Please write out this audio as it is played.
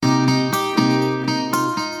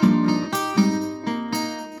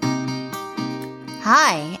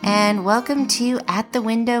Hi, and welcome to At the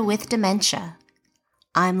Window with Dementia.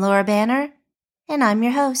 I'm Laura Banner, and I'm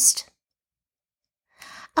your host.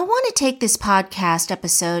 I want to take this podcast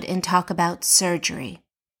episode and talk about surgery.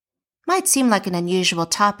 Might seem like an unusual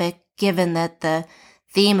topic, given that the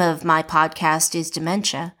theme of my podcast is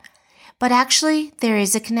dementia, but actually there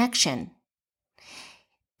is a connection.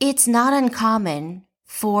 It's not uncommon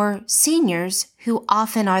for seniors, who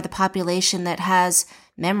often are the population that has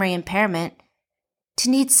memory impairment, to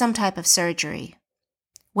need some type of surgery,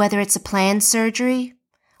 whether it's a planned surgery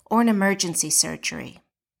or an emergency surgery.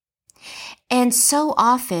 And so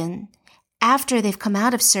often, after they've come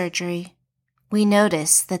out of surgery, we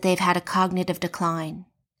notice that they've had a cognitive decline.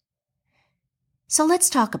 So let's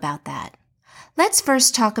talk about that. Let's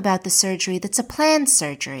first talk about the surgery that's a planned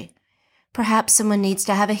surgery. Perhaps someone needs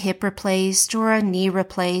to have a hip replaced or a knee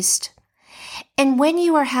replaced. And when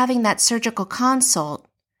you are having that surgical consult,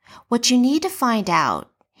 what you need to find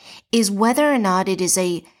out is whether or not it is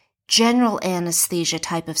a general anesthesia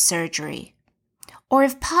type of surgery, or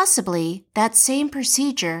if possibly that same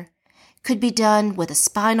procedure could be done with a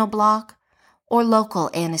spinal block or local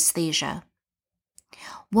anesthesia.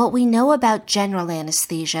 What we know about general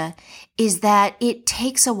anesthesia is that it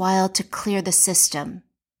takes a while to clear the system,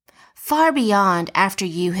 far beyond after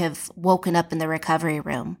you have woken up in the recovery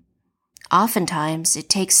room. Oftentimes, it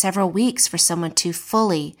takes several weeks for someone to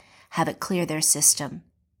fully have it clear their system.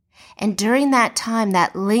 And during that time,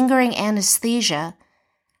 that lingering anesthesia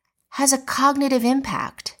has a cognitive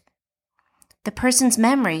impact. The person's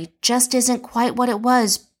memory just isn't quite what it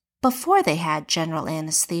was before they had general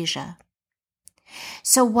anesthesia.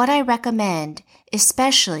 So what I recommend,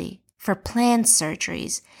 especially for planned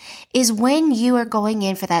surgeries, is when you are going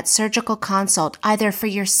in for that surgical consult, either for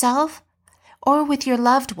yourself or with your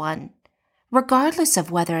loved one, regardless of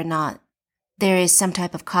whether or not there is some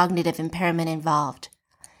type of cognitive impairment involved.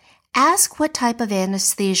 Ask what type of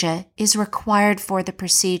anesthesia is required for the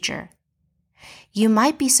procedure. You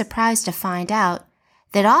might be surprised to find out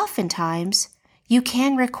that oftentimes you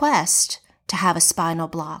can request to have a spinal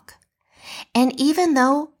block. And even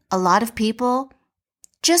though a lot of people,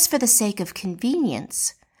 just for the sake of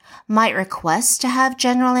convenience, might request to have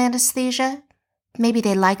general anesthesia, maybe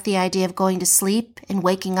they like the idea of going to sleep and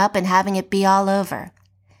waking up and having it be all over.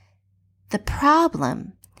 The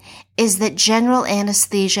problem is that general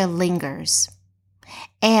anesthesia lingers,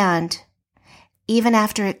 and even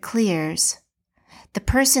after it clears, the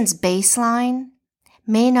person's baseline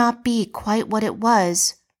may not be quite what it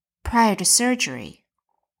was prior to surgery.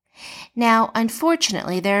 Now,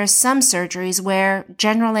 unfortunately, there are some surgeries where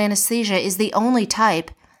general anesthesia is the only type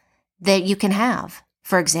that you can have.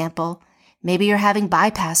 For example, maybe you're having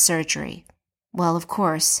bypass surgery. Well, of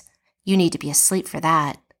course, you need to be asleep for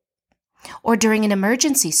that. Or during an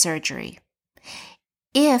emergency surgery.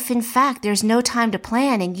 If, in fact, there's no time to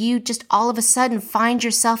plan and you just all of a sudden find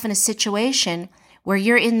yourself in a situation where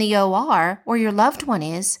you're in the OR or your loved one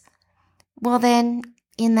is, well then,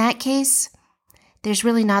 in that case, there's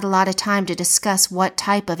really not a lot of time to discuss what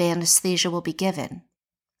type of anesthesia will be given.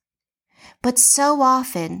 But so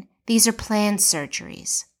often, these are planned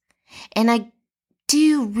surgeries. And I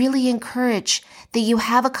do really encourage that you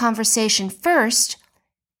have a conversation first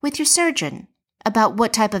with your surgeon about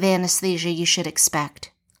what type of anesthesia you should expect.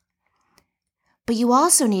 But you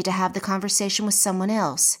also need to have the conversation with someone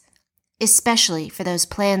else, especially for those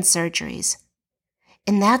planned surgeries.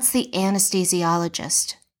 And that's the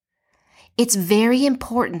anesthesiologist. It's very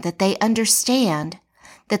important that they understand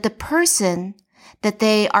that the person that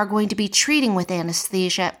they are going to be treating with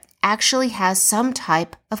anesthesia actually has some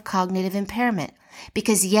type of cognitive impairment.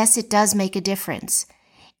 Because yes, it does make a difference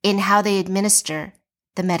in how they administer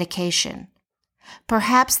the medication.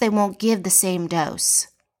 Perhaps they won't give the same dose.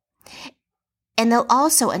 And they'll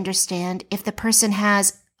also understand if the person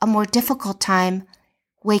has a more difficult time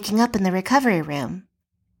waking up in the recovery room,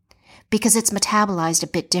 because it's metabolized a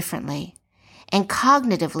bit differently. And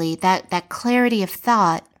cognitively, that clarity of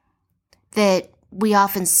thought that we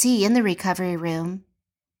often see in the recovery room,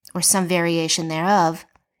 or some variation thereof,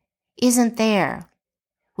 isn't there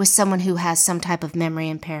with someone who has some type of memory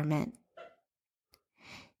impairment.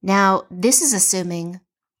 Now, this is assuming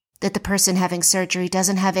that the person having surgery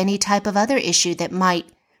doesn't have any type of other issue that might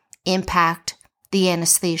impact the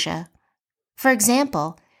anesthesia. For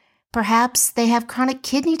example, perhaps they have chronic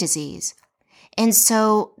kidney disease, and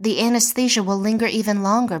so the anesthesia will linger even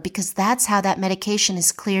longer because that's how that medication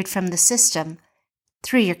is cleared from the system,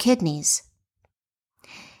 through your kidneys.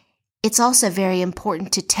 It's also very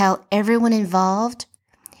important to tell everyone involved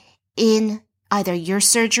in either your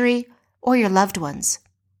surgery or your loved ones.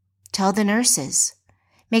 Tell the nurses.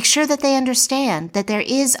 Make sure that they understand that there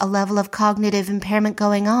is a level of cognitive impairment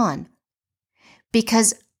going on.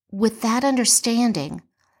 Because with that understanding,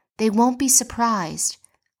 they won't be surprised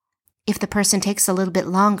if the person takes a little bit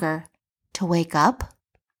longer to wake up,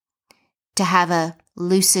 to have a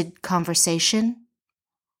lucid conversation,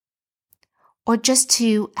 or just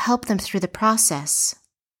to help them through the process.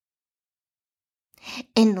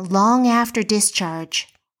 And long after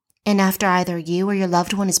discharge, and after either you or your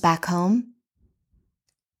loved one is back home,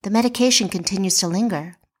 the medication continues to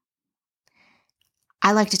linger.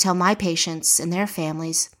 I like to tell my patients and their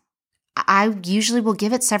families, I usually will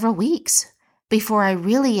give it several weeks before I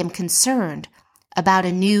really am concerned about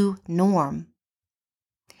a new norm.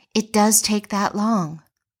 It does take that long.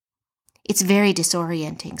 It's very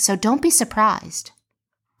disorienting, so don't be surprised.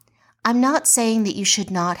 I'm not saying that you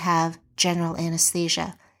should not have general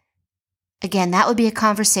anesthesia. Again, that would be a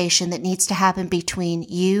conversation that needs to happen between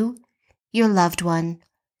you, your loved one,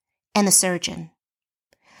 and the surgeon.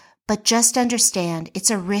 But just understand it's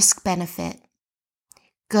a risk-benefit.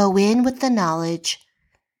 Go in with the knowledge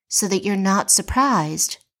so that you're not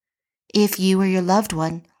surprised if you or your loved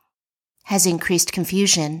one has increased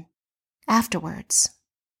confusion afterwards.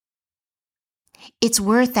 It's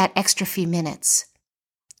worth that extra few minutes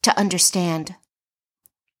to understand,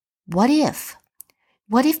 what if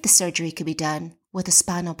the surgery could be done with a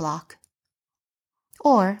spinal block?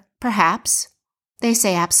 Or perhaps they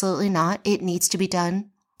say absolutely not, it needs to be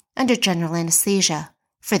done under general anesthesia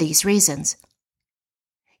for these reasons.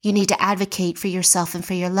 You need to advocate for yourself and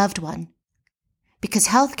for your loved one, because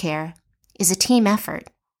healthcare is a team effort,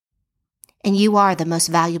 and you are the most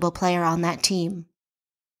valuable player on that team.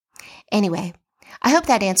 Anyway, I hope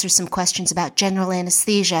that answers some questions about general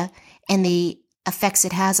anesthesia and the effects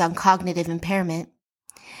it has on cognitive impairment.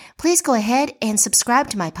 Please go ahead and subscribe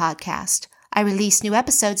to my podcast. I release new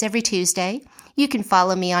episodes every Tuesday. You can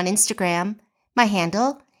follow me on Instagram. My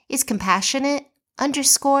handle is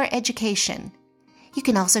compassionate_education. You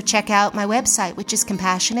can also check out my website, which is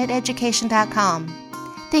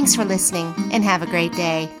compassionateeducation.com. Thanks for listening, and have a great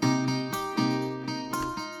day.